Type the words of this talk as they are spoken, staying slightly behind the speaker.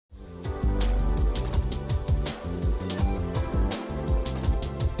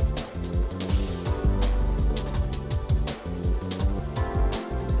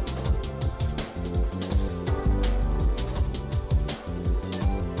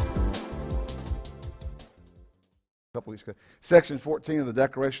couple weeks ago. Section 14 of the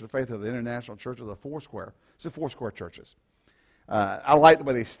Declaration of Faith of the International Church of the Foursquare. It's the Foursquare churches. I like the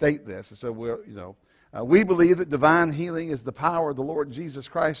way they state this. And so we believe that divine healing is the power of the Lord Jesus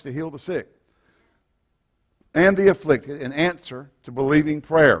Christ to heal the sick and the afflicted in answer to believing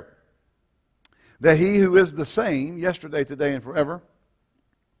prayer. That he who is the same yesterday, today, and forever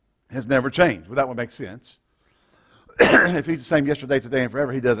has never changed. Well, that would make sense. If he's the same yesterday, today, and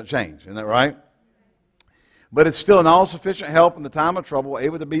forever, he doesn't change. Isn't that right? But it's still an all-sufficient help in the time of trouble,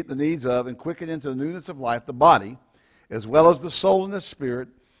 able to meet the needs of and quicken into the newness of life, the body, as well as the soul and the spirit,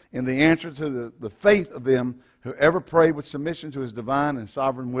 in the answer to the faith of them who ever pray with submission to his divine and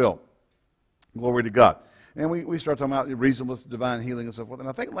sovereign will. Glory to God. And we start talking about the reasonableness, divine healing, and so forth. And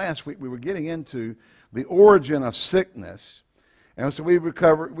I think last week we were getting into the origin of sickness. And so we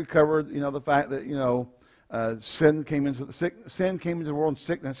covered the fact that, sin came into the world, and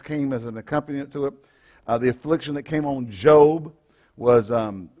sickness came as an accompaniment to it. The affliction that came on Job was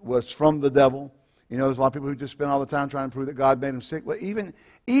from the devil. There's a lot of people who just spend all the time trying to prove that God made him sick. Well, even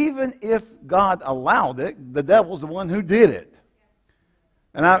if God allowed it, the devil's the one who did it.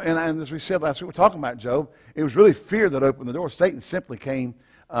 And as we said last week, we're talking about Job. It was really fear that opened the door. Satan simply came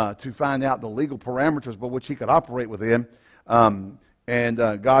to find out the legal parameters by which he could operate within. God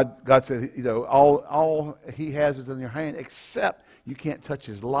said, all he has is in your hand, except you can't touch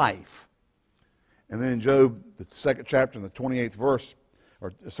his life. And then in Job, the 2nd chapter, in the 28th verse,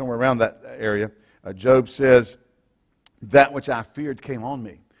 or somewhere around that area, Job says, that which I feared came on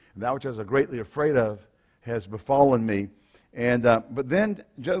me, and that which I was greatly afraid of has befallen me. And but then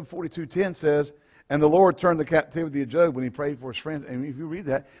Job 42:10 says, and the Lord turned the captivity of Job when he prayed for his friends. And if you read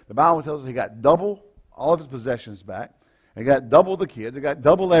that, the Bible tells us he got double all of his possessions back. He got double the kids. He got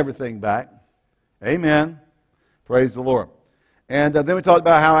double everything back. Amen. Praise the Lord. And then we talked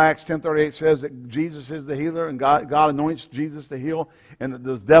about how Acts 10:38 says that Jesus is the healer, and God anoints Jesus to heal, and that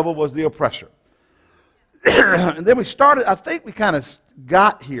the devil was the oppressor. And then we started, I think we kind of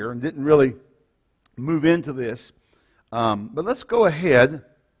got here and didn't really move into this. But let's go ahead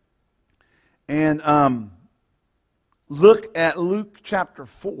and look at Luke chapter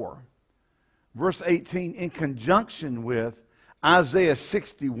 4, verse 18, in conjunction with Isaiah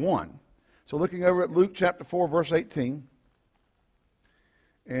 61. So looking over at Luke chapter 4, verse 18.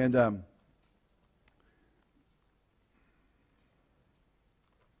 And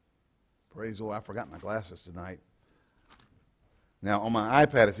praise the Lord, I forgot my glasses tonight. Now, on my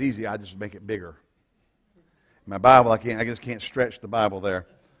iPad, it's easy. I just make it bigger. My Bible, I just can't stretch the Bible there.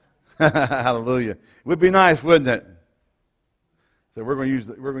 Hallelujah. It would be nice, wouldn't it? So we're going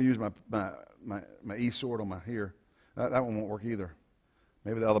to use my e-sword on my here. That one won't work either.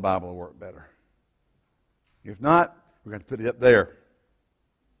 Maybe the other Bible will work better. If not, we're going to put it up there.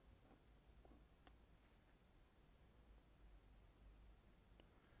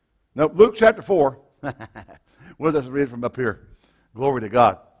 Nope, Luke chapter 4. We'll just read from up here. Glory to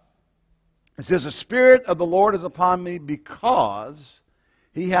God. It says, the Spirit of the Lord is upon me because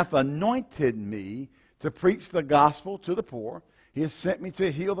he hath anointed me to preach the gospel to the poor. He has sent me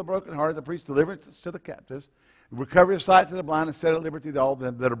to heal the brokenhearted, to preach deliverance to the captives, recovery of sight to the blind, and set at liberty to all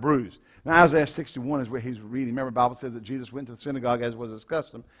them that are bruised. Now Isaiah 61 is where he's reading. Remember, the Bible says that Jesus went to the synagogue as was his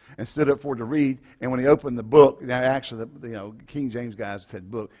custom and stood up for to read. And when he opened the book, now actually, King James guys said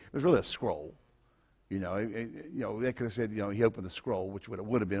book. It was really a scroll. They could have said, he opened the scroll, which would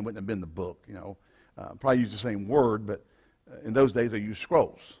have been, wouldn't have been the book. Probably used the same word, but in those days they used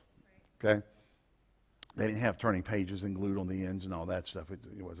scrolls. Okay, they didn't have turning pages and glued on the ends and all that stuff. It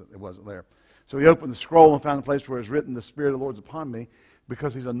wasn't there. So he opened the scroll and found the place where it's written, "The Spirit of the Lord is upon me,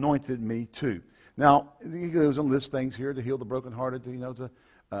 because He's anointed me too." Now he goes on list things here to heal the brokenhearted, to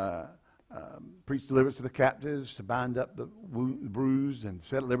preach deliverance to the captives, to bind up the bruised, and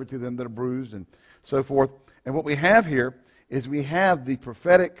set at liberty them that are bruised, and so forth. And what we have here is we have the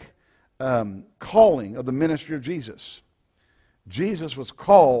prophetic calling of the ministry of Jesus. Jesus was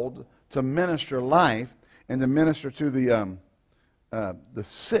called to minister life and to minister to the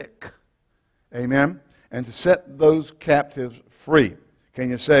sick. Amen? And to set those captives free. Can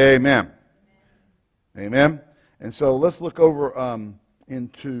you say amen? Amen? And so let's look over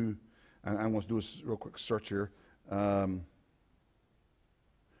into, I'm going to do a real quick search here. Round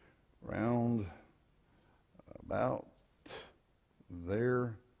about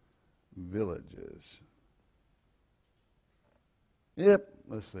their villages. Yep,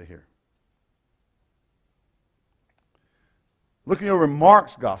 let's see here. Looking over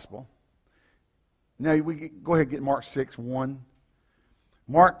Mark's gospel. Now, we go ahead and get Mark 6:1.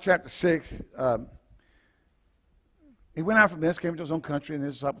 Mark chapter 6, He went out from this, came to his own country, and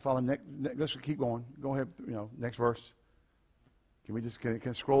his disciples followed him. Let's keep going. Go ahead, next verse. Can we just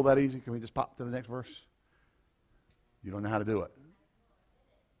can scroll that easy? Can we just pop to the next verse? You don't know how to do it.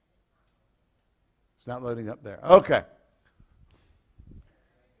 It's not loading up there. Okay.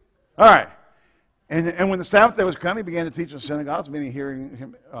 All right. And when the Sabbath day was come, he began to teach in the synagogues. Many hearing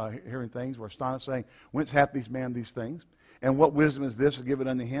things were astonished, saying, "Whence hath this man these things? And what wisdom is this given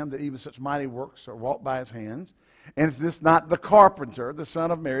unto him, that even such mighty works are wrought by his hands? And is this not the carpenter, the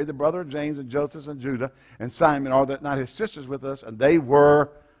son of Mary, the brother of James and Joseph and Judah and Simon? Are that not his sisters with us?" And they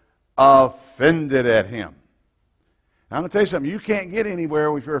were offended at him. Now, I'm going to tell you something. You can't get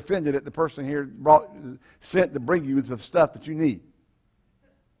anywhere if you're offended at the person here sent to bring you the stuff that you need.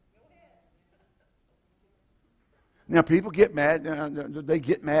 Now, people get mad. They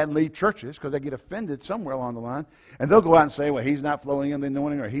get mad and leave churches because they get offended somewhere along the line. And they'll go out and say, well, he's not flowing in the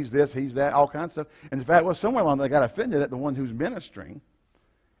anointing, or he's this, he's that, all kinds of stuff. And in fact, well, somewhere along they got offended at the one who's ministering.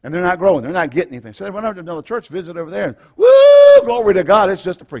 And they're not growing. They're not getting anything. So they went over to another church, visit over there, and woo, glory to God, it's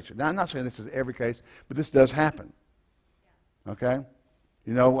just a preacher. Now, I'm not saying this is every case, but this does happen. Okay?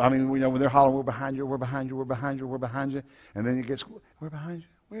 You know, I mean, when they're hollering, we're behind you, we're behind you, we're behind you, we're behind you. And then it gets, we're behind you,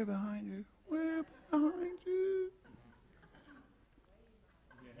 we're behind you, we're behind you.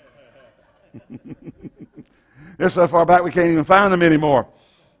 They're so far back we can't even find them anymore.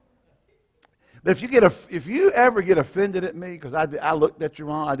 But if you ever get offended at me because I looked at you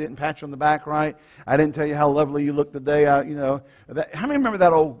wrong, I didn't pat you on the back right, I didn't tell you how lovely you looked today, how many remember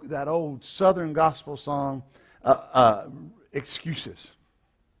that old Southern gospel song, Excuses?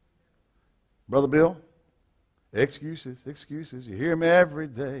 Brother Bill, excuses, excuses, you hear me every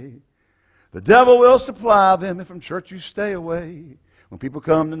day. The devil will supply them if from church you stay away. When people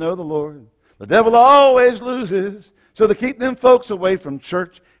come to know the Lord, the devil always loses. So to keep them folks away from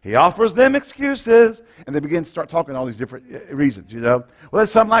church, he offers them excuses. And they begin to start talking all these different reasons, Well,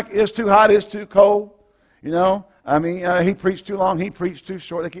 it's something like, it's too hot, it's too cold. I mean, he preached too long, he preached too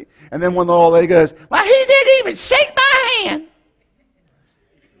short. And then when the old lady goes, well, he didn't even shake my hand.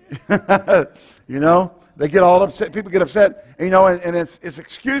 They get all upset. People get upset, and it's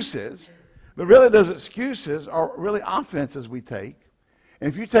excuses. But really, those excuses are really offenses we take.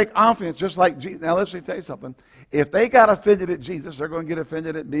 And if you take offense, just like Jesus, now let me tell you something. If they got offended at Jesus, they're going to get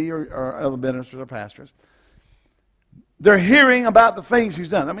offended at me or other ministers or pastors. They're hearing about the things he's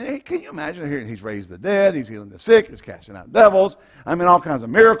done. I mean, can you imagine hearing he's raised the dead, he's healing the sick, he's casting out devils. I mean, all kinds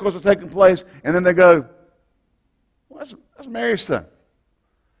of miracles are taking place. And then they go, well, that's Mary's son.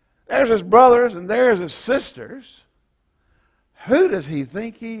 There's his brothers and there's his sisters. Who does he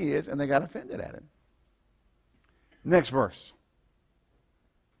think he is? And they got offended at him. Next verse.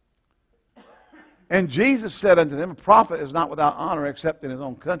 And Jesus said unto them, a prophet is not without honor except in his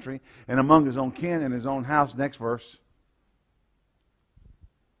own country and among his own kin and his own house. Next verse.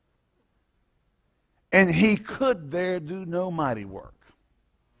 And he could there do no mighty work.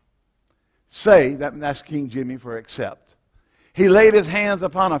 Say, that's King Jimmy for except. He laid his hands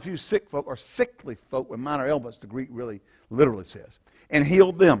upon a few sick folk, or sickly folk with minor ailments, the Greek really literally says, and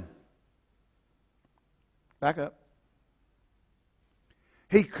healed them. Back up.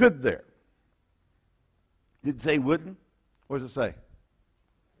 He could there. Did it say wouldn't? What does it say?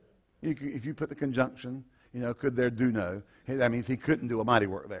 If you put the conjunction, could there do no, that means he couldn't do a mighty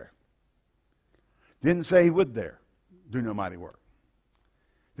work there. Didn't say he would there do no mighty work.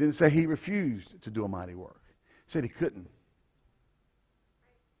 Didn't say he refused to do a mighty work. Said he couldn't.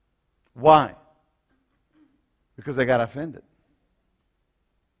 Why? Because they got offended.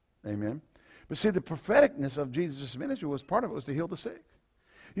 Amen. But see, the propheticness of Jesus' ministry was part of it was to heal the sick.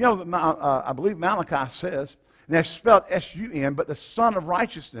 I believe Malachi says, and that's spelled S-U-N, but the Son of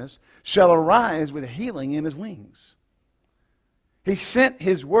Righteousness shall arise with healing in his wings. He sent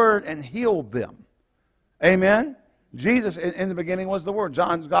his word and healed them. Amen. Jesus, in the beginning was the Word.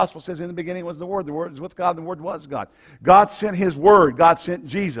 John's Gospel says, in the beginning was the Word. The Word is with God, the Word was God. God sent his word. God sent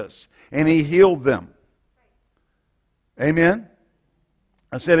Jesus, and he healed them. Amen.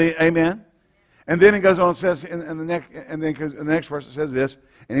 I said amen. And then it goes on and says, in the next verse it says this,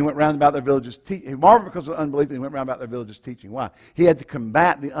 and he went round about their villages teaching. He marveled because of unbelief, and he went round about their villages teaching. Why? He had to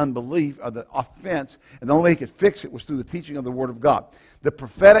combat the unbelief or the offense, and the only way he could fix it was through the teaching of the Word of God. The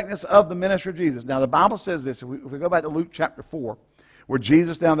propheticness of the ministry of Jesus. Now the Bible says this, if we go back to Luke chapter 4, where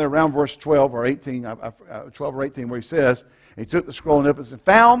Jesus down there around verse 12 or 18, 12 or 18, where he says, he took the scroll and opened it and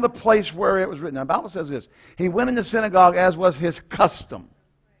found the place where it was written. Now the Bible says this, he went in the synagogue as was his custom.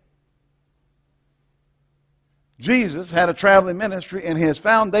 Jesus had a traveling ministry, and his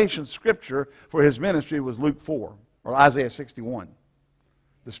foundation scripture for his ministry was Luke 4, or Isaiah 61.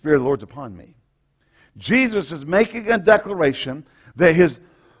 The Spirit of the Lord's upon me. Jesus is making a declaration that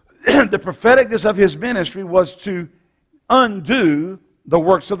the propheticness of his ministry was to undo the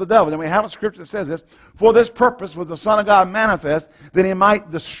works of the devil. And we have a scripture that says this: for this purpose was the Son of God manifest, that he might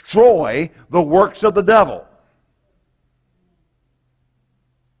destroy the works of the devil.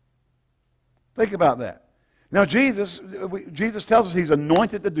 Think about that. Now Jesus tells us he's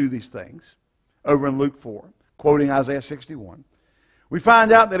anointed to do these things over in Luke 4, quoting Isaiah 61. We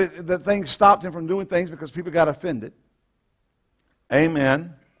find out that things stopped him from doing things because people got offended.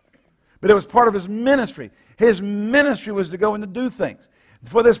 Amen. But it was part of his ministry. His ministry was to go and to do things.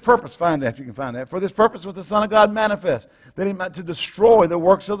 For this purpose, find that if you can find that. For this purpose was the Son of God manifest, that he might to destroy the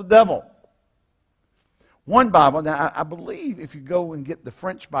works of the devil. One Bible, now I believe if you go and get the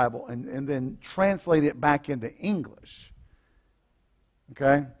French Bible and then translate it back into English,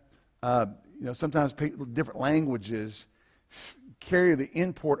 okay? Sometimes people, different languages carry the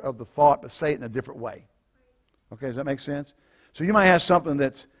import of the thought but say it in a different way. Okay, does that make sense? So you might have something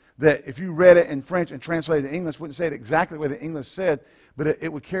that if you read it in French and translated it in English, wouldn't say it exactly the way the English said, but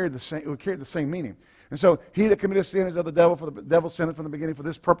it would carry the same meaning. And so, he that committeth sin is of the devil, for the devil sinned from the beginning. For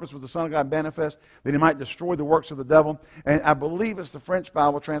this purpose was the Son of God manifest, that he might destroy the works of the devil. And I believe it's the French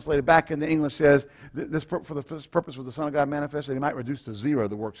Bible translated back into English says, for this purpose was the Son of God manifest, that he might reduce to zero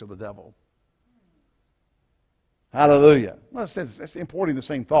the works of the devil. Hallelujah. Well, it says it's importing the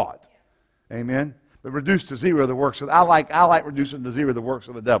same thought. Amen. But reduce to zero the works of I like reducing to zero the works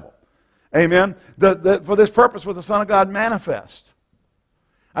of the devil. Amen. For this purpose was the Son of God manifest.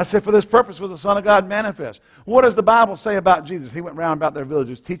 I said, for this purpose was the Son of God manifest. What does the Bible say about Jesus? He went round about their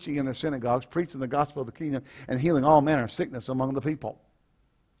villages, teaching in their synagogues, preaching the gospel of the kingdom, and healing all manner of sickness among the people.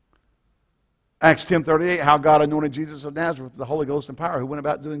 Acts 10:38, how God anointed Jesus of Nazareth with the Holy Ghost and power, who went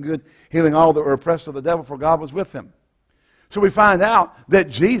about doing good, healing all that were oppressed of the devil, for God was with him. So we find out that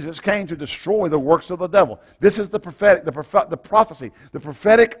Jesus came to destroy the works of the devil. This is the prophecy. The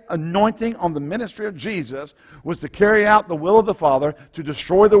prophetic anointing on the ministry of Jesus was to carry out the will of the Father, to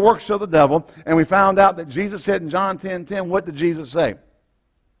destroy the works of the devil. And we found out that Jesus said in John 10:10, what did Jesus say?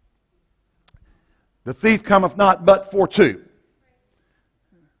 The thief cometh not but for two.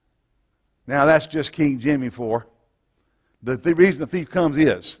 Now that's just King Jimmy for. The reason the thief comes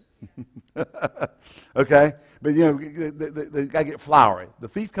is. Okay? But they got to get flowery. The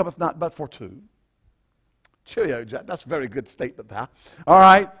thief cometh not but for two. Cheerio, Jack. That's a very good statement there. All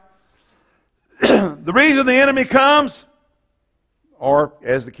right. The reason the enemy comes, or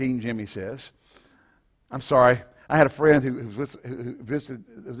as the King Jimmy says, I'm sorry, I had a friend who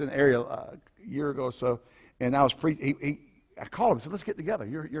visited, was in the area a year ago or so, and I was I called him and said, let's get together.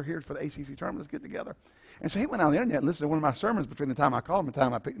 You're here for the ACC tournament. Let's get together. And so he went on the internet and listened to one of my sermons between the time I called him and the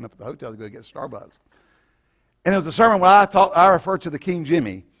time I picked him up at the hotel to go get Starbucks. And it was a sermon where I referred to the King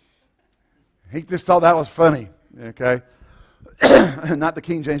Jimmy. He just thought that was funny, okay? Not the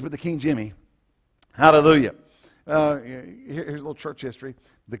King James, but the King Jimmy. Hallelujah. Here's a little church history.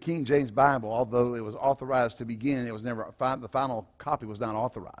 The King James Bible, although it was authorized to begin, it was never, the final copy was not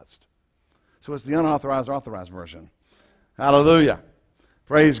authorized. So it's the unauthorized, authorized version. Hallelujah.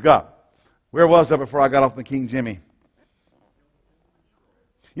 Praise God. Where was I before I got off the King Jimmy?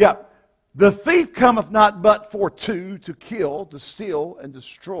 Yeah. The thief cometh not but for two, to kill, to steal, and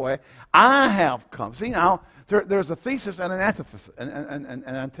destroy. I have come. See now, there's a thesis and an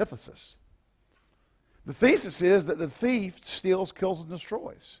antithesis. The thesis is that the thief steals, kills, and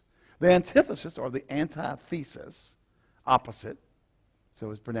destroys. The antithesis, or the antithesis, opposite.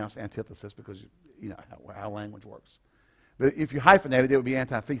 So it's pronounced antithesis because you know how language works. But if you hyphenate it, it would be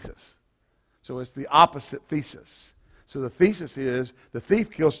antithesis. So it's the opposite thesis. So the thesis is the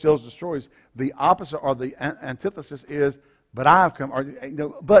thief kills, steals, destroys. The opposite or the antithesis is, but I have come, or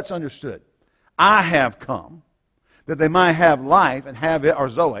but's understood. I have come that they might have life and have it, or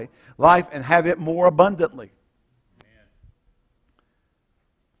Zoe, life and have it more abundantly.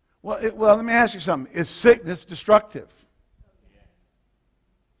 Amen. Well, let me ask you something. Is sickness destructive?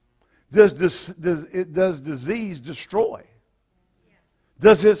 Does disease destroy?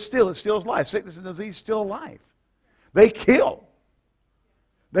 Does it steal? It steals life. Sickness and disease steal life. They kill.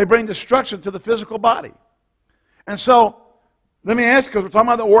 They bring destruction to the physical body. And so, let me ask you, because we're talking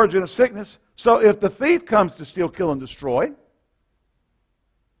about the origin of sickness. So if the thief comes to steal, kill, and destroy,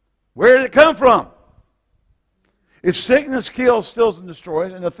 where did it come from? If sickness kills, steals, and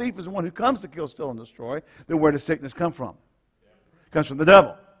destroys, and the thief is the one who comes to kill, steal, and destroy, then where does sickness come from? It comes from the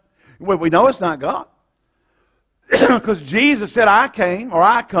devil. Well, we know it's not God. Because Jesus said, I came, or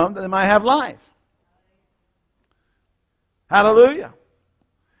I come, that they might have life. Hallelujah.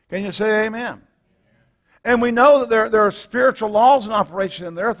 Can you say amen? And we know that there are spiritual laws in operation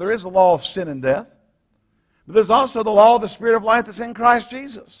in the earth. There is a law of sin and death. But there's also the law of the Spirit of life that's in Christ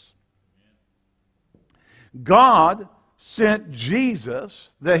Jesus. God sent Jesus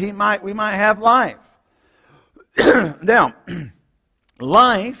that we might have life. Now,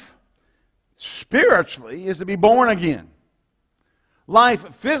 life spiritually is to be born again.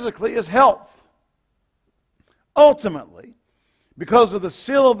 Life physically is health. Ultimately, because of the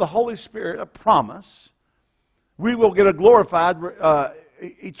seal of the Holy Spirit, a promise, we will get a glorified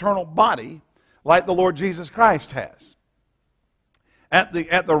eternal body like the Lord Jesus Christ has. At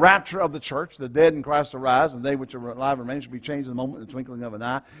the rapture of the church, the dead in Christ arise, and they which are alive and remain shall be changed in the moment, in the twinkling of an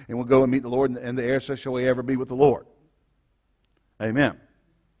eye, and will go and meet the Lord in the air, so shall we ever be with the Lord. Amen.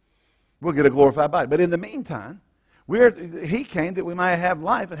 We'll get a glorified body. But in the meantime, He came that we might have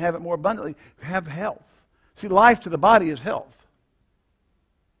life and have it more abundantly, have health. See, life to the body is health.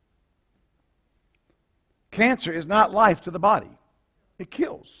 Cancer is not life to the body. It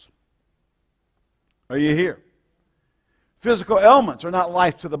kills. Are you here? Physical ailments are not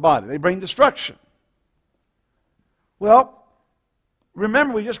life to the body. They bring destruction. Well,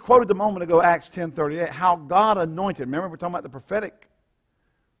 remember we just quoted a moment ago, Acts 10:38, how God anointed. Remember we're talking about the prophetic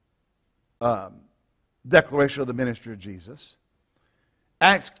declaration of the ministry of Jesus.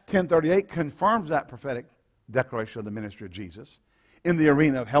 Acts 10:38 confirms that prophetic declaration of the ministry of Jesus in the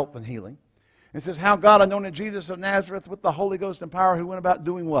arena of health and healing. It says how God anointed Jesus of Nazareth with the Holy Ghost and power, who went about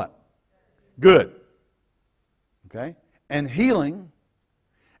doing what? Good. Okay? And healing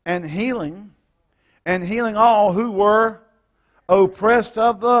all who were oppressed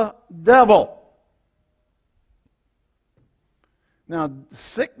of the devil. Now,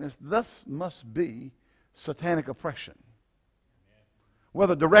 sickness thus must be satanic oppression,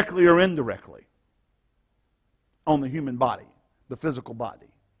 whether directly or indirectly, on the human body, the physical body.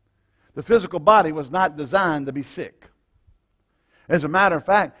 The physical body was not designed to be sick. As a matter of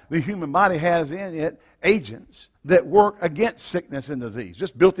fact, the human body has in it agents that work against sickness and disease,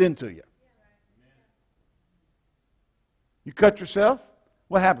 just built into you. You cut yourself,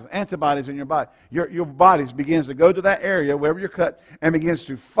 what happens? Antibodies in your body. Your body begins to go to that area, wherever you're cut, and begins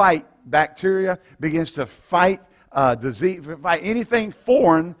to fight bacteria, begins to fight disease, fight anything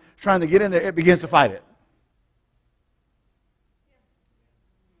foreign trying to get in there, it begins to fight it.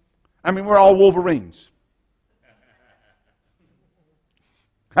 I mean, we're all Wolverines.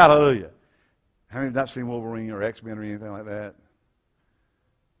 Hallelujah. How many have not seen Wolverine or X-Men or anything like that?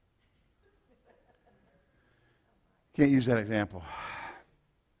 Can't use that example.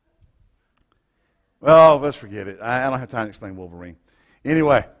 Well, let's forget it. I don't have time to explain Wolverine.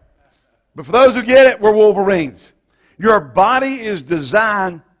 Anyway, but for those who get it, we're Wolverines. Your body is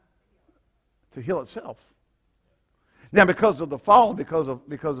designed to heal itself. Now, because of the fall, because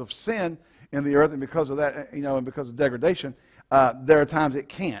of sin in the earth, and because of that, and because of degradation, there are times it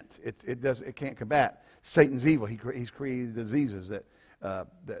can't. It can't combat. Satan's evil. He's created diseases that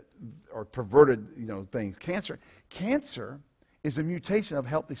are perverted, things. Cancer is a mutation of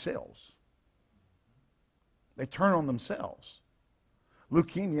healthy cells. They turn on themselves.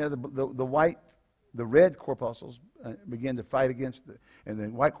 Leukemia, the red corpuscles begin to fight against, and the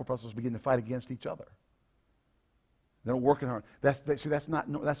white corpuscles begin to fight against each other. They don't work in hard.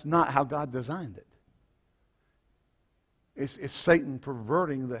 That's not how God designed it. It's Satan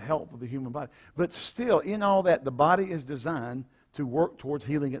perverting the health of the human body. But still, in all that, the body is designed to work towards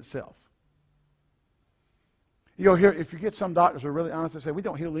healing itself. Here, if you get some doctors who are really honest and say, we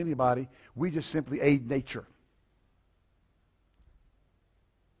don't heal anybody, we just simply aid nature.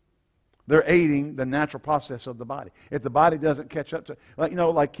 They're aiding the natural process of the body. If the body doesn't catch up to,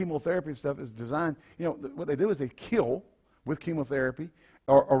 like chemotherapy and stuff is designed, what they do is they kill, with chemotherapy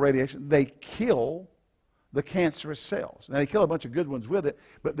or radiation, they kill the cancerous cells. Now, they kill a bunch of good ones with it,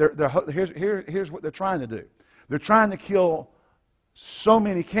 but here's what they're trying to do. They're trying to kill so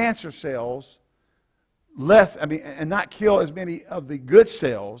many cancer cells, and not kill as many of the good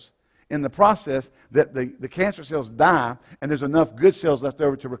cells in the process that the cancer cells die, and there's enough good cells left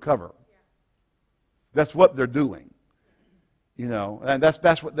over to recover. That's what they're doing, and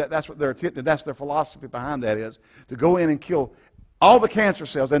that's what they're attempting. That's their philosophy behind that is to go in and kill all the cancer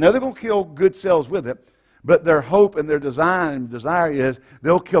cells. They know they're going to kill good cells with it, but their hope and their design and desire is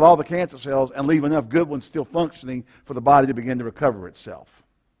they'll kill all the cancer cells and leave enough good ones still functioning for the body to begin to recover itself.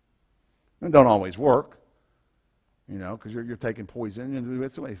 It don't always work, because you're taking poison and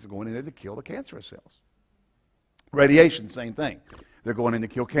it's going in there to kill the cancerous cells. Radiation, same thing. They're going in to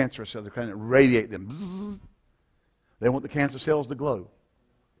kill cancer cells. They're trying to radiate them. Bzzz. They want the cancer cells to glow.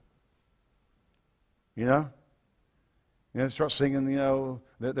 Start singing,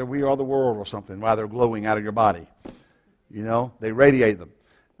 that we are the world or something while they're glowing out of your body. They radiate them.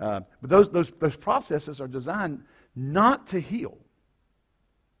 But those processes are designed not to heal.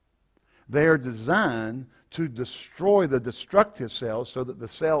 They are designed to destroy the destructive cells so that the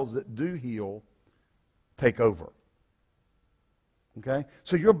cells that do heal take over. Okay?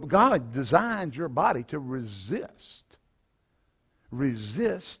 So God designed your body to resist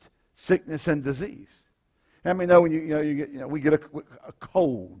sickness and disease. I mean, when we get a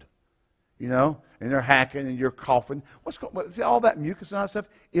cold, and they're hacking and you're coughing. See, all that mucus and all that stuff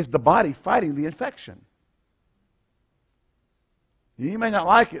is the body fighting the infection. You may not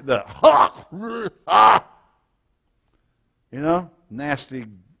like it, nasty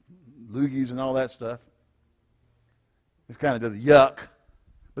loogies and all that stuff. It's kind of the yuck.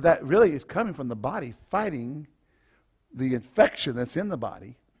 But that really is coming from the body fighting the infection that's in the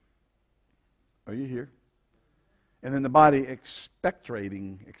body. Are you here? And then the body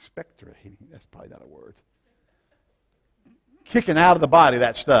expectorating, that's probably not a word. Kicking out of the body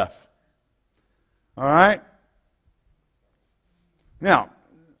that stuff. All right? Now,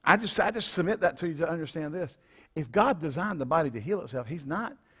 I just submit that to you to understand this. If God designed the body to heal itself, He's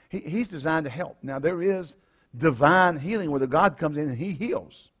designed to help. Now, there is divine healing where the God comes in and He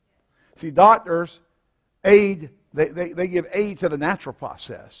heals. See, doctors they give aid to the natural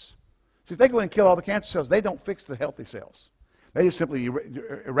process. See, if they go in and kill all the cancer cells, they don't fix the healthy cells. They just simply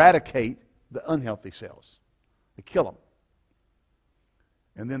eradicate the unhealthy cells. They kill them.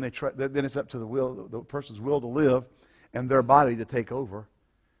 And then then it's up to the person's will to live and their body to take over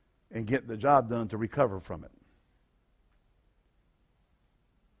and get the job done to recover from it.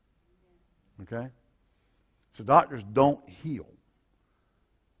 Okay? So doctors don't heal.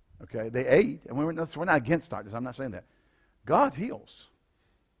 Okay? They aid. And we're not against doctors. I'm not saying that. God heals.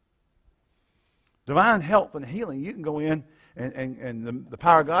 Divine health and healing, you can go in and the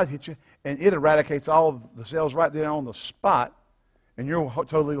power of God hits you, and it eradicates all of the cells right there on the spot, and you're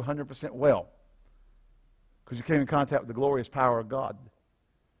totally 100% well. Because you came in contact with the glorious power of God.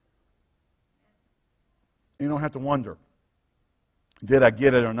 You don't have to wonder, did I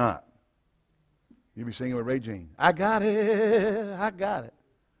get it or not? You'll be singing with Ray Jean. I got it. I got it.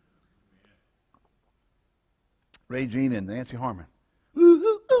 Ray Jean and Nancy Harmon. Ooh,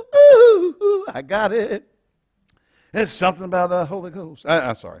 ooh, ooh, ooh, ooh, I got it. It's something about the Holy Ghost.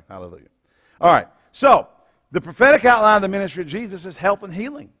 I'm sorry. Hallelujah. All right. So, the prophetic outline of the ministry of Jesus is health and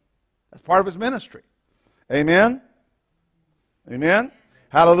healing. That's part of His ministry. Amen? Amen?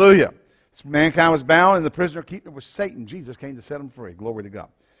 Hallelujah. Mankind was bound, and the prisoner keeper was Satan. Jesus came to set them free. Glory to God.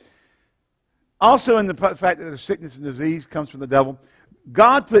 Also, in the fact that there's sickness and disease comes from the devil,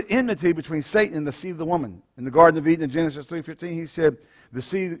 God put enmity between Satan and the seed of the woman. In the Garden of Eden in Genesis 3:15, He said, the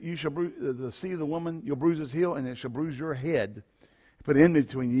seed of the woman, you'll bruise his heel, and it shall bruise your head. He put enmity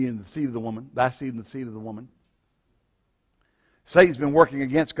between you and the seed of the woman, thy seed and the seed of the woman. Satan's been working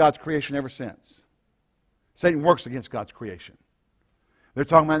against God's creation ever since. Satan works against God's creation. They're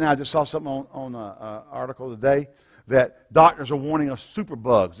talking about now, I just saw something on an article today, that doctors are warning of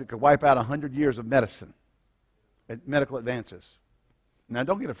superbugs that could wipe out 100 years of medicine, medical advances. Now,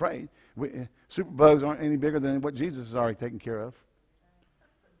 don't get afraid. Superbugs aren't any bigger than what Jesus has already taken care of.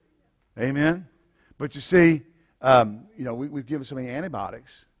 Amen? But you see, we've given so many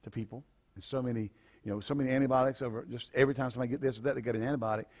antibiotics to people, and so many antibiotics over just every time somebody gets this or that, they get an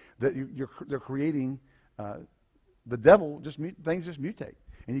antibiotic, that they're creating, the devil, things just mutate.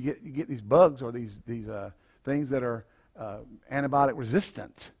 And you get these bugs or these things that are antibiotic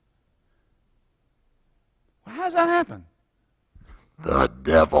resistant. Well, how does that happen? The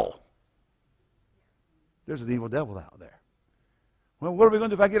devil. There's an evil devil out there. Well, what are we going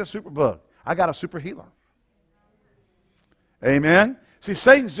to do if I get a super bug? I got a super healer. Amen? See,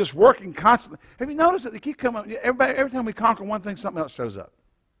 Satan's just working constantly. Have you noticed that they keep coming up? Every time we conquer one thing, something else shows up.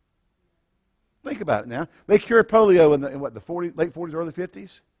 Think about it now. They cured polio in the late 40s, early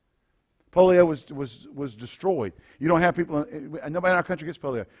 50s. Polio was destroyed. You don't have people, nobody in our country gets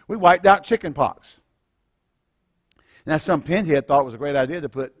polio. We wiped out chicken pox. Now, some pinhead thought it was a great idea to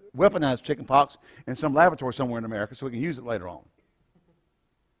put weaponized chicken pox in some laboratory somewhere in America so we can use it later on.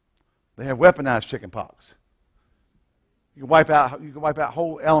 They have weaponized chicken pox. You can wipe out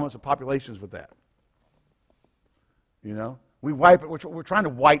whole elements of populations with that. We wipe it. We're trying to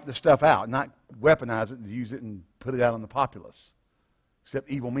wipe the stuff out, not weaponize it and use it and put it out on the populace, except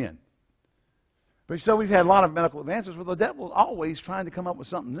evil men. But so we've had a lot of medical advances where the devil's always trying to come up with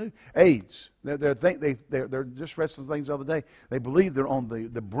something new. AIDS. They're just read some things the other day. They believe they're on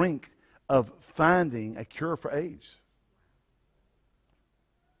the brink of finding a cure for AIDS.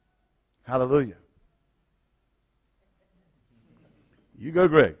 Hallelujah. You go,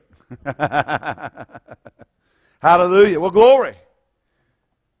 Greg. Hallelujah. Well, glory.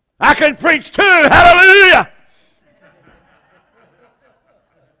 I can preach too. Hallelujah.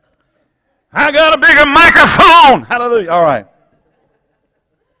 I got a bigger microphone. Hallelujah. All right.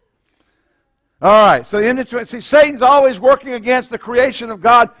 All right. So see, Satan's always working against the creation of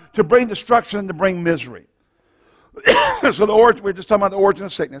God to bring destruction and to bring misery. So we're just talking about the origin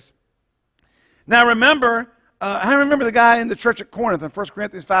of sickness. Now remember, I remember the guy in the church at Corinth in 1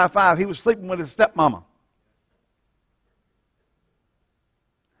 Corinthians 5:5. He was sleeping with his stepmama.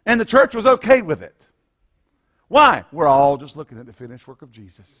 And the church was okay with it. Why? We're all just looking at the finished work of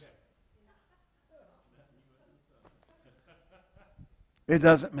Jesus. It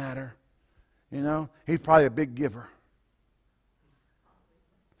doesn't matter. You know, he's probably a big giver.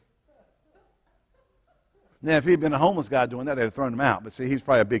 Now, if he'd been a homeless guy doing that, they'd have thrown him out. But see, he's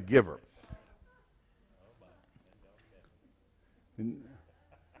probably a big giver.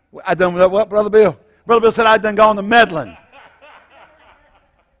 I done what, Brother Bill? Brother Bill said I done gone to meddling.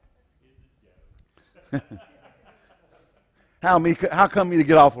 How come you to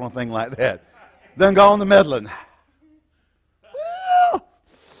get off on a thing like that? Done gone to meddling. Well,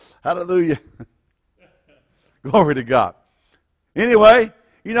 hallelujah. Glory to God. Anyway,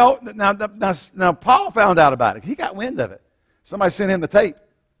 you know, now Paul found out about it. He got wind of it. Somebody sent him the tape.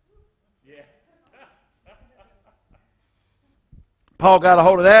 Yeah. Paul got a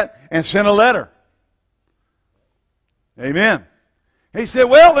hold of that and sent a letter. Amen. He said,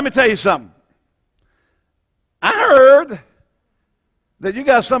 well, let me tell you something. I heard that you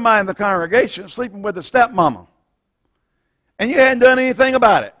got somebody in the congregation sleeping with a stepmama, and you hadn't done anything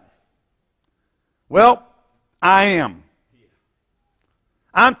about it. Well, I am.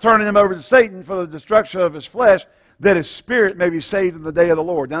 I'm turning him over to Satan for the destruction of his flesh, that his spirit may be saved in the day of the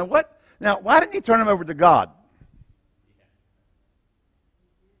Lord. Now, why didn't he turn him over to God?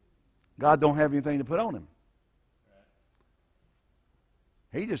 God don't have anything to put on him.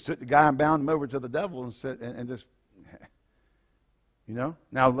 He just took the guy and bound him over to the devil and said, and just, you know.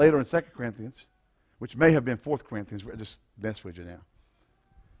 Now later in 2 Corinthians, which may have been 4 Corinthians, just mess with you now.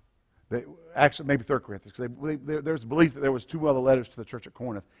 Actually, maybe 3 Corinthians, because there's a belief that there was 2 other letters to the church at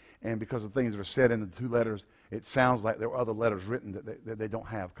Corinth, and because of things that are said in the 2 letters, it sounds like there were other letters written that they don't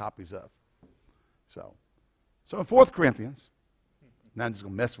have copies of. So in 4 Corinthians, now I'm just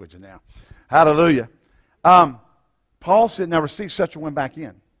going to mess with you now. Hallelujah. Paul said, now receive such a one back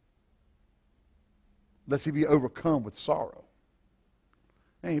in, lest he be overcome with sorrow.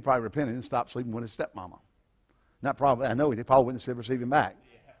 And he probably repented and stopped sleeping with his stepmama. Not probably, I know he probably wouldn't have said receive him back.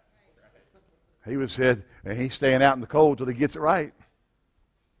 He would have said, and he's staying out in the cold till he gets it right.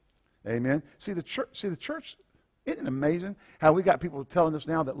 Amen. See the church, isn't it amazing how we got people telling us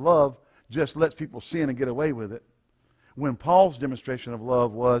now that love just lets people sin and get away with it? When Paul's demonstration of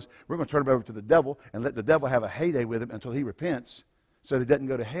love was, we're going to turn him over to the devil and let the devil have a heyday with him until he repents so that he doesn't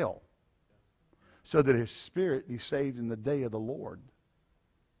go to hell. So that his spirit be saved in the day of the Lord.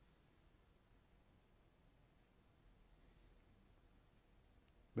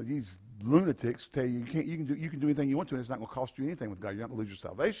 But these lunatics tell you you can do anything you want to, and it's not going to cost you anything with God. You're not going to lose your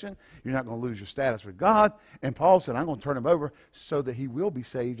salvation. You're not going to lose your status with God. And Paul said, I'm going to turn him over so that he will be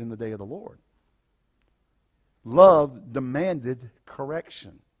saved in the day of the Lord. Love demanded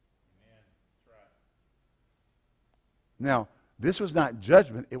correction. Amen. That's right. Now, this was not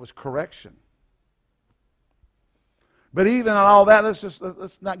judgment, it was correction. But even on all that,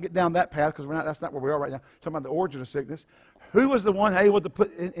 let's not get down that path, because that's not where we are right now. Talking about the origin of sickness. Who was the one able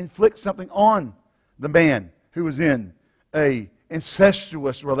to inflict something on the man who was in a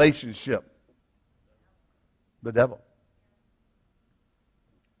incestuous relationship? The devil.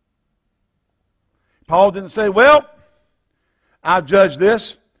 Paul didn't say, well, I've judged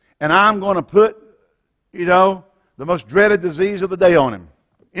this, and I'm going to put, the most dreaded disease of the day on him.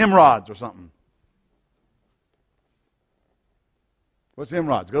 Hemorrhoids or something. What's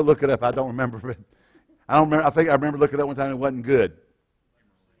hemorrhoids? Go look it up. I don't remember. I think I remember looking it up one time and it wasn't good.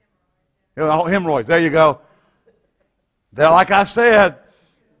 Hemorrhoids. There you go. They're like I said.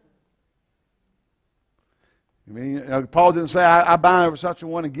 Paul didn't say, I bind over such a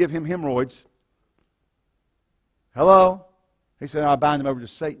one and give him hemorrhoids. Hello? He said, I bind him over to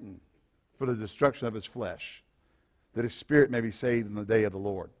Satan for the destruction of his flesh, that his spirit may be saved in the day of the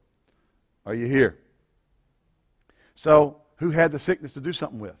Lord. Are you here? So, who had the sickness to do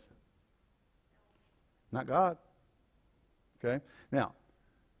something with? Not God. Okay? Now,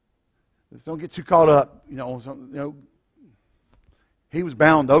 let's don't get too caught up. He was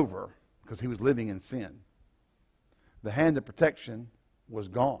bound over because he was living in sin. The hand of protection was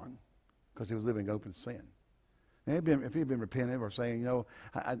gone because he was living in open sin. And if he'd been repentant or saying, you know,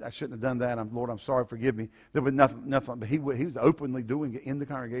 I shouldn't have done that, Lord, I'm sorry, forgive me, there was nothing. But he was openly doing it in the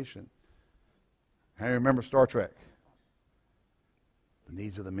congregation. I remember Star Trek. The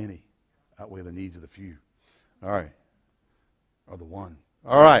needs of the many outweigh the needs of the few. All right. Or the one.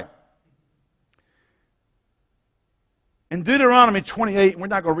 All right. In Deuteronomy 28, we're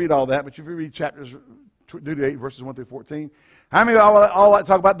not going to read all that, but if you read chapters, Deuteronomy 8, verses 1 through 14, how many of all that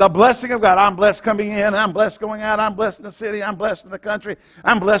talk about the blessing of God? I'm blessed coming in, I'm blessed going out, I'm blessed in the city, I'm blessed in the country,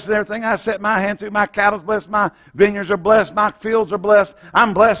 I'm blessed in everything I set my hand to, my cattle's blessed, my vineyards are blessed, my fields are blessed,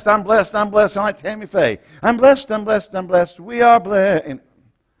 I'm blessed, I'm blessed, I'm blessed. I'm like Tammy Faye. I'm blessed, I'm blessed, I'm blessed, we are blessed. And,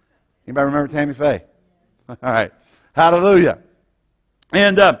 anybody remember Tammy Faye? All right. Hallelujah.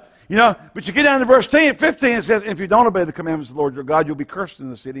 And, you know, but you get down to verse 15, it says, if you don't obey the commandments of the Lord your God, you'll be cursed in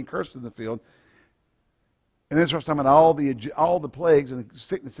the city and cursed in the field. And then it starts talking about all the plagues and the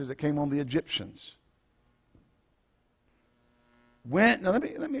sicknesses that came on the Egyptians. Now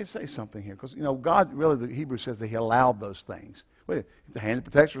let me say something here, because you know God really, the Hebrew says that He allowed those things. Wait, the hand of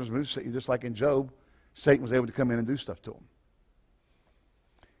protection was moved, just like in Job, Satan was able to come in and do stuff to him.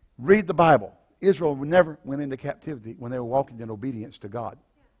 Read the Bible. Israel never went into captivity when they were walking in obedience to God.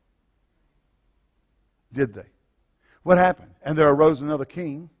 Did they? What happened? And there arose another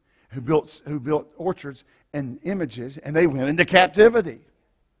king who built orchards and images, and they went into captivity.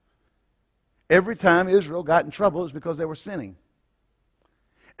 Every time Israel got in trouble, it was because they were sinning.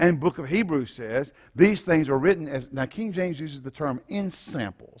 And the book of Hebrews says these things are written as, now King James uses the term in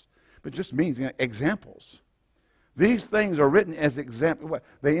samples, but it just means examples. These things are written as examples.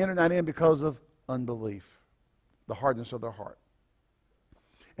 They entered not in because of unbelief, the hardness of their heart.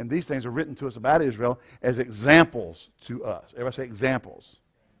 And these things are written to us about Israel as examples to us. Everybody say examples.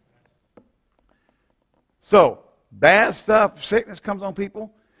 So, bad stuff, sickness comes on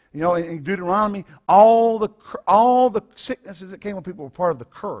people. You know, in Deuteronomy, all the sicknesses that came on people were part of the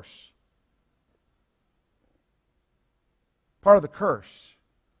curse. Part of the curse.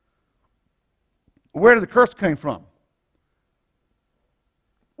 Where did the curse come from?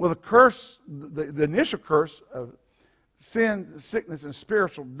 Well, the curse, the initial curse of sin, sickness, and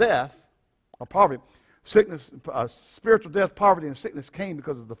spiritual death, or poverty, spiritual death, poverty, and sickness came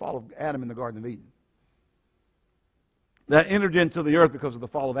because of the fall of Adam in the Garden of Eden. That entered into the earth because of the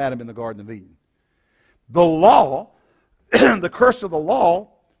fall of Adam in the Garden of Eden. The law, the curse of the law,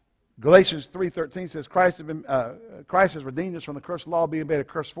 Galatians 3:13 says, Christ has redeemed us from the curse of the law, being made a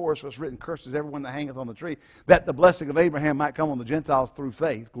curse for us. So it's written, cursed is everyone that hangeth on the tree, that the blessing of Abraham might come on the Gentiles through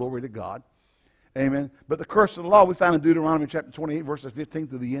faith. Glory to God. Amen. But the curse of the law we find in Deuteronomy chapter 28, verses 15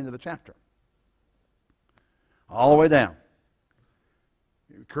 through the end of the chapter. All the way down.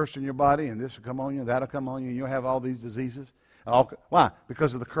 You're cursed in your body, and this will come on you, and that will come on you, and you'll have all these diseases. Why?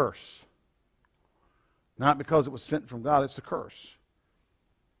 Because of the curse. Not because it was sent from God, it's the curse.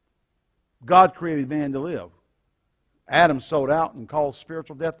 God created man to live. Adam sold out and caused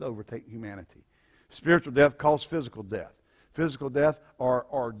spiritual death to overtake humanity. Spiritual death caused physical death. Physical death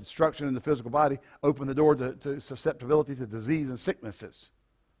or destruction in the physical body opened the door to susceptibility to disease and sicknesses.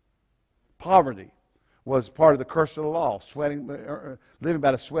 Poverty was part of the curse of the law, living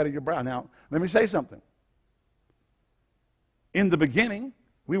by the sweat of your brow. Now, let me say something. In the beginning,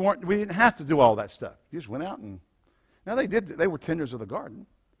 we didn't have to do all that stuff. You just went out and, now they were tenders of the garden.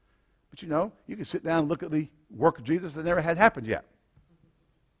 But you know, you can sit down and look at the work of Jesus that never had happened yet.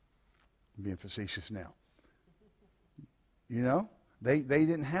 I'm being facetious now. You know, they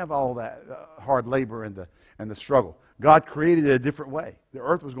didn't have all that hard labor and the struggle. God created it a different way. The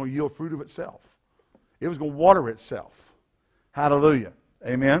earth was going to yield fruit of itself. It was going to water itself. Hallelujah.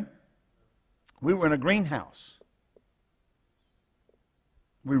 Amen. We were in a greenhouse.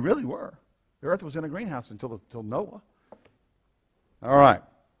 We really were. The earth was in a greenhouse until Noah. All right.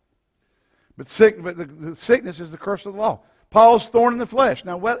 But the sickness is the curse of the law. Paul's thorn in the flesh.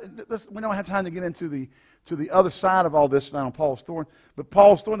 Now, we don't have time to get into the other side of all this now on Paul's thorn. But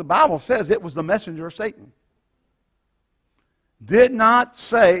Paul's thorn, the Bible says it was the messenger of Satan. Did not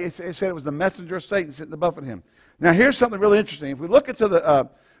say, it said it was the messenger of Satan sitting above him. Now, here's something really interesting. If we look into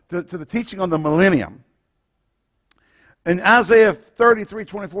the teaching on the millennium, in Isaiah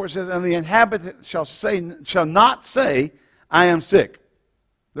 33:24 it says, and the inhabitant shall not say, I am sick.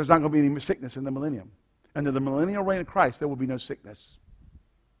 There's not going to be any sickness in the millennium. Under the millennial reign of Christ, there will be no sickness.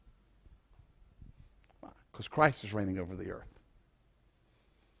 Why? Because Christ is reigning over the earth.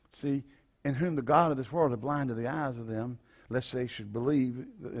 See, in whom the God of this world have blinded the eyes of them, lest they should believe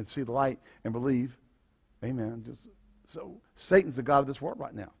and see the light and believe. Amen. So Satan's the God of this world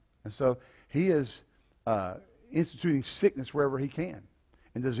right now. And so he is instituting sickness wherever he can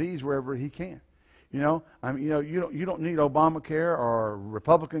and disease wherever he can. You don't need Obamacare or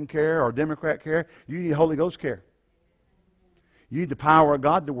Republican care or Democrat care. You need Holy Ghost care. You need the power of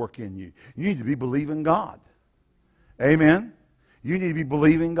God to work in you. You need to be believing God. Amen? You need to be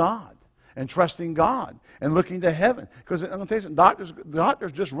believing God and trusting God and looking to heaven. Because I'm going to tell you something,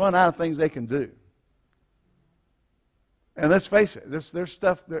 doctors just run out of things they can do. And let's face it, there's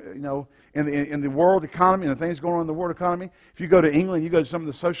stuff that, in the world economy and the things going on in the world economy. If you go to England, you go to some of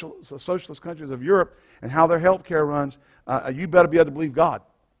the socialist countries of Europe and how their health care runs, you better be able to believe God.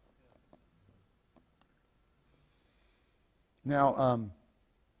 Now,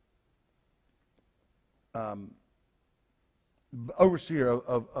 overseer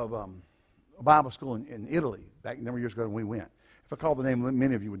of a Bible school in Italy, back a number of years ago when we went. If I call the name,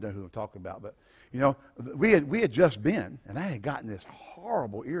 many of you would know who I'm talking about. But, we had just been, and I had gotten this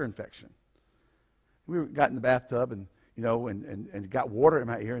horrible ear infection. We got in the bathtub and got water in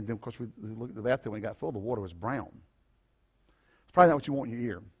my ear, and then, of course, we looked at the bathtub when it got full, the water was brown. It's probably not what you want in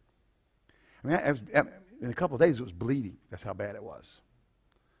your ear. I mean, in a couple of days, it was bleeding. That's how bad it was.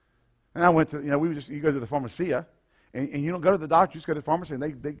 And I went to, you go to the pharmacia, and you don't go to the doctor, you just go to the pharmacy,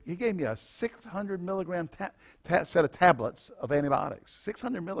 and he gave me a 600 milligram set of tablets of antibiotics.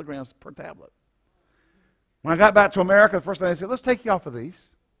 600 milligrams per tablet. When I got back to America, the first thing they said, let's take you off of these.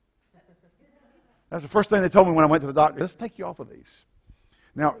 That's the first thing they told me when I went to the doctor. Let's take you off of these.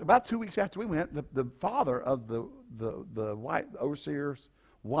 Now, about 2 weeks after we went, the father of the overseer's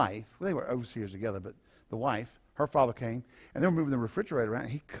wife, well, they were overseers together, but the wife, her father came, and they were moving the refrigerator around,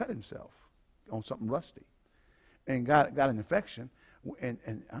 and he cut himself on something rusty and got an infection.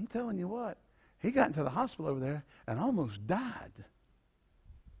 And I'm telling you what, he got into the hospital over there and almost died.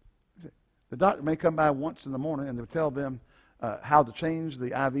 The doctor may come by once in the morning and they'll tell them how to change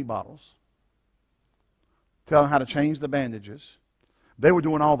the IV bottles, tell them how to change the bandages. They were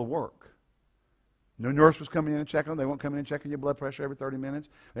doing all the work. No nurse was coming in and checking them. They weren't coming in and checking your blood pressure every 30 minutes.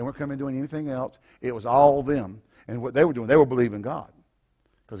 They weren't coming in doing anything else. It was all them. And what they were doing, they were believing God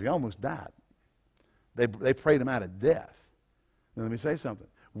because he almost died. They prayed him out of death. Now, let me say something.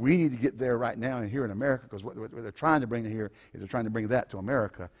 We need to get there right now and here in America, because what they're trying to bring here is they're trying to bring that to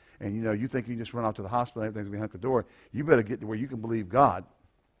America. And you think you can just run off to the hospital and everything's going to be hunky-dory. You better get to where you can believe God,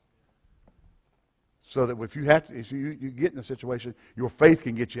 so that if you get in a situation, your faith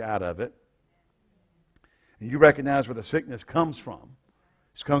can get you out of it. And you recognize where the sickness comes from.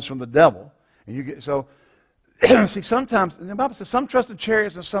 It comes from the devil. And you get so. See, sometimes, and the Bible says, some trust in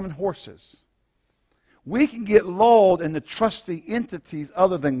chariots and some in horses. We can get lulled into trusting entities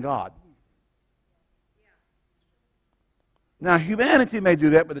other than God. Now, humanity may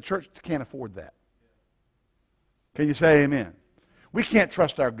do that, but the church can't afford that. Can you say amen? We can't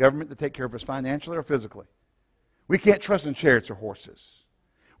trust our government to take care of us financially or physically. We can't trust in chariots or horses.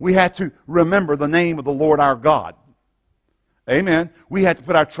 We have to remember the name of the Lord our God. Amen. We have to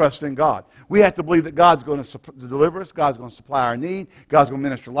put our trust in God. We have to believe that God's going to deliver us. God's going to supply our need. God's going to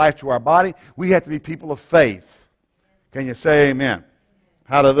minister life to our body. We have to be people of faith. Can you say amen?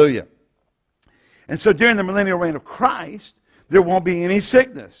 Hallelujah. And so during the millennial reign of Christ, there won't be any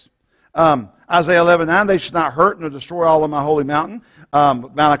sickness. Isaiah 11:9, they should not hurt nor destroy all of my holy mountain.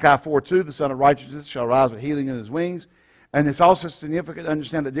 Malachi 4:2, the Son of Righteousness shall rise with healing in his wings. And it's also significant to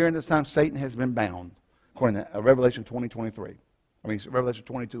understand that during this time, Satan has been bound, according to Revelation 20:23. Revelation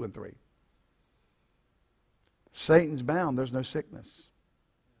 22:3. Satan's bound, there's no sickness.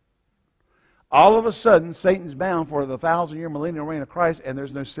 All of a sudden, Satan's bound for the 1,000-year millennial reign of Christ, and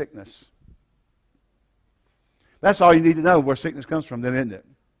there's no sickness. That's all you need to know where sickness comes from, then, isn't it?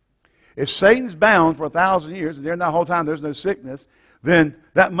 If Satan's bound for 1,000 years, and during that whole time there's no sickness, then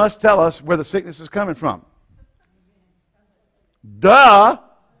that must tell us where the sickness is coming from. Duh!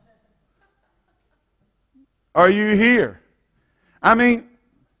 Are you here? I mean,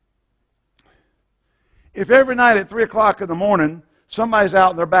 if every night at 3 o'clock in the morning somebody's out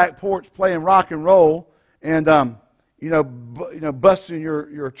on their back porch playing rock and roll and busting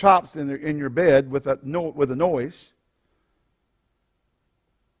your chops in your bed with a noise,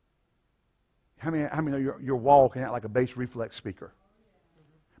 how many know your wall can act like a bass reflex speaker?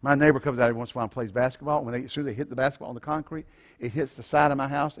 My neighbor comes out every once in a while and plays basketball. As soon as they hit the basketball on the concrete, it hits the side of my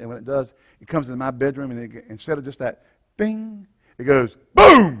house, and when it does, it comes into my bedroom, and instead of just that bing, it goes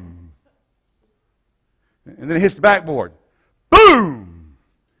boom! And then it hits the backboard. Boom!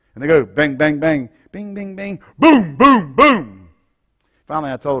 And they go bang, bang, bang, bing, bing, bing, boom, boom, boom.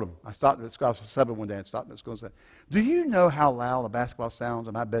 Finally, I told him. I stopped at School 7 one day and stopped at school and said, do you know how loud a basketball sounds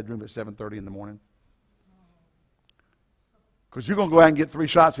in my bedroom at 7:30 in the morning? Because you're going to go out and get 3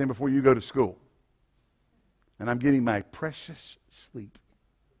 shots in before you go to school. And I'm getting my precious sleep.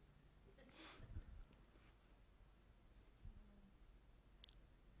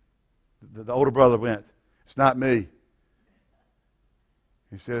 the older brother went, "It's not me."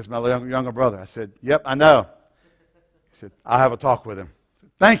 He said, "It's my younger brother." I said, "Yep, I know." He said, "I'll have a talk with him." I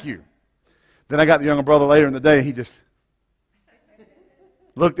said, "Thank you." Then I got the younger brother later in the day. He just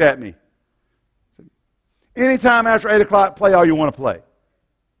looked at me. Said, "Anytime after 8 o'clock, play all you want to play."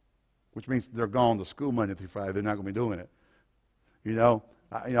 Which means they're gone to school Monday through Friday. They're not going to be doing it.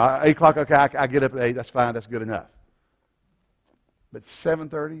 8 o'clock, okay, I get up at 8. That's fine. That's good enough. But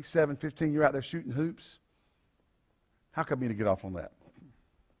 7:30, 7:15, you're out there shooting hoops. How come you to get off on that?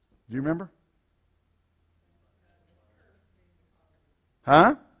 Do you remember?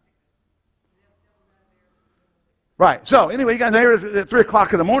 Huh? Right. So anyway, you got neighbors at 3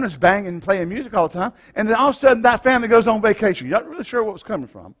 o'clock in the morning banging and playing music all the time. And then all of a sudden that family goes on vacation. You're not really sure what was coming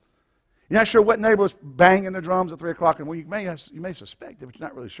from. You're not sure what neighbor was banging their drums at 3 o'clock. And you may suspect it, but you're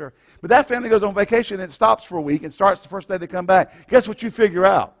not really sure. But that family goes on vacation and it stops for a week and starts the first day they come back. Guess what you figure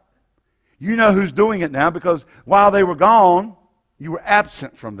out? You know who's doing it now because while they were gone, you were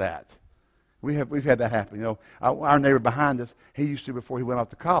absent from that. We've had that happen. Our neighbor behind us, he used to before he went off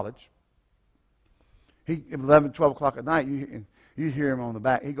to college. At 11, 12 o'clock at night, you hear him on the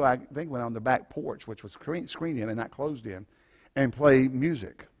back. He went on the back porch, which was screened in and not closed in, and play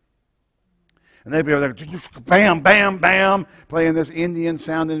music. And they'd be over there, bam, bam, bam, playing this Indian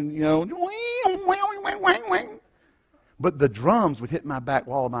sounding, but the drums would hit my back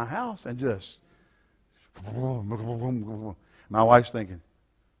wall of my house and just, my wife's thinking,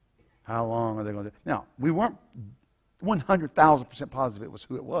 how long are they going to do? Now, we weren't 100,000% positive it was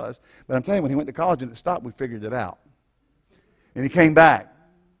who it was, but I'm telling you, when he went to college and it stopped, we figured it out. And he came back.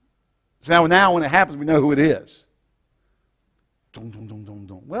 So now when it happens, we know who it is.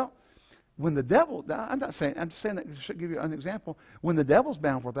 Well, when the devil, I'm just saying that to give you an example. When the devil's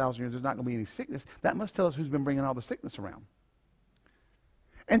bound for 1,000 years, there's not going to be any sickness. That must tell us who's been bringing all the sickness around.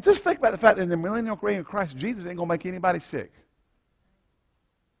 And just think about the fact that in the millennial reign of Christ, Jesus ain't going to make anybody sick.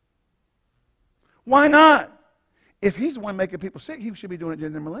 Why not? If he's the one making people sick, he should be doing it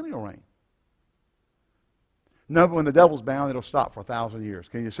during the millennial reign. No, but when the devil's bound, it'll stop for 1,000 years.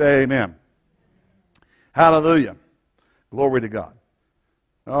 Can you say amen? Hallelujah. Glory to God.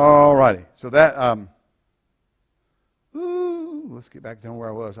 All righty. So that, let's get back down where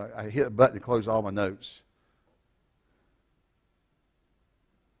I was. I hit a button to close all my notes.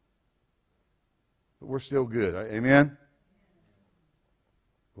 But we're still good. Right? Amen?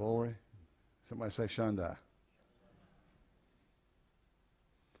 Glory. Somebody say Shundai.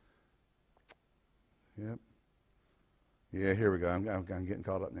 Yep. Yeah, here we go. I'm getting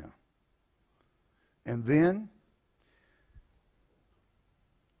caught up now. And then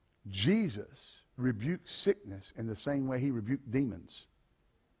Jesus rebuked sickness in the same way he rebuked demons.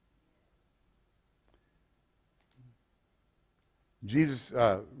 Jesus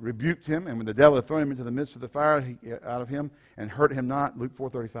rebuked him, and when the devil had thrown him into the midst of the fire, out of him and hurt him not. Luke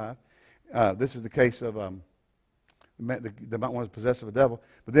 4:35. This is the case of the one was possessed of a devil.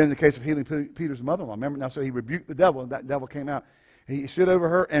 But then in the case of healing Peter's mother-in-law, remember now, so he rebuked the devil, and that devil came out. He stood over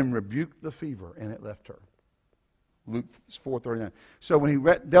her and rebuked the fever, and it left her. Luke 4:39. So when he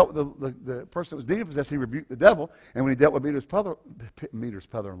dealt with the person that was demon possessed, he rebuked the devil, and when he dealt with Peter's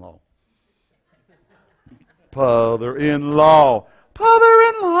mother-in-law. Father-in-law.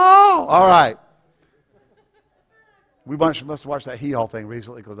 All right. We must have watched that He-Haul thing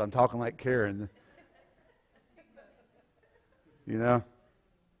recently because I'm talking like Karen. You know?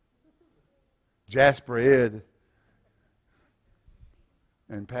 Jasper Ed.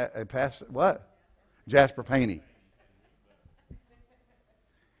 And what? Jasper Paney.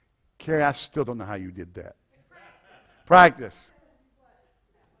 Carrie, I still don't know how you did that. Practice.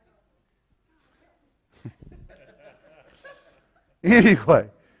 Anyway,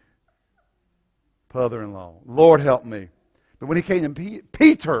 mother-in-law. Lord help me. But when he came to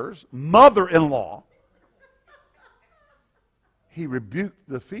Peter's mother-in-law, he rebuked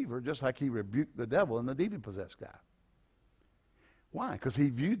the fever just like he rebuked the devil and the demon-possessed guy. Why? Because he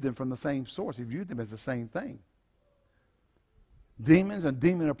viewed them from the same source. He viewed them as the same thing. Demons and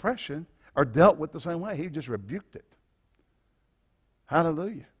demon oppression are dealt with the same way. He just rebuked it.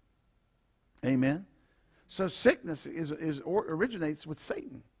 Hallelujah. Amen. So sickness originates with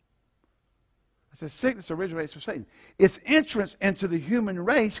Satan. I said sickness originates with Satan. Its entrance into the human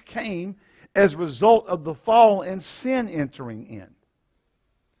race came as a result of the fall and sin entering in.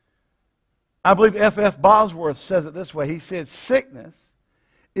 I believe F.F. Bosworth says it this way. He said, sickness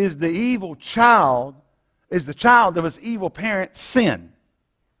is the child of its evil parent, sin.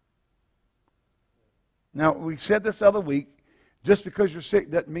 Now, we said this the other week, just because you're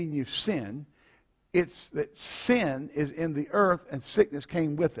sick doesn't mean you sin. It's that sin is in the earth and sickness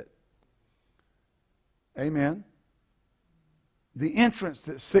came with it. Amen. The entrance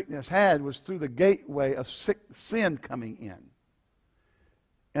that sickness had was through the gateway of sin coming in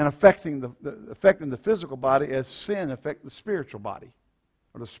and affecting the physical body as sin affected the spiritual body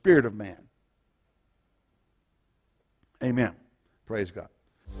or the spirit of man. Amen. Praise God.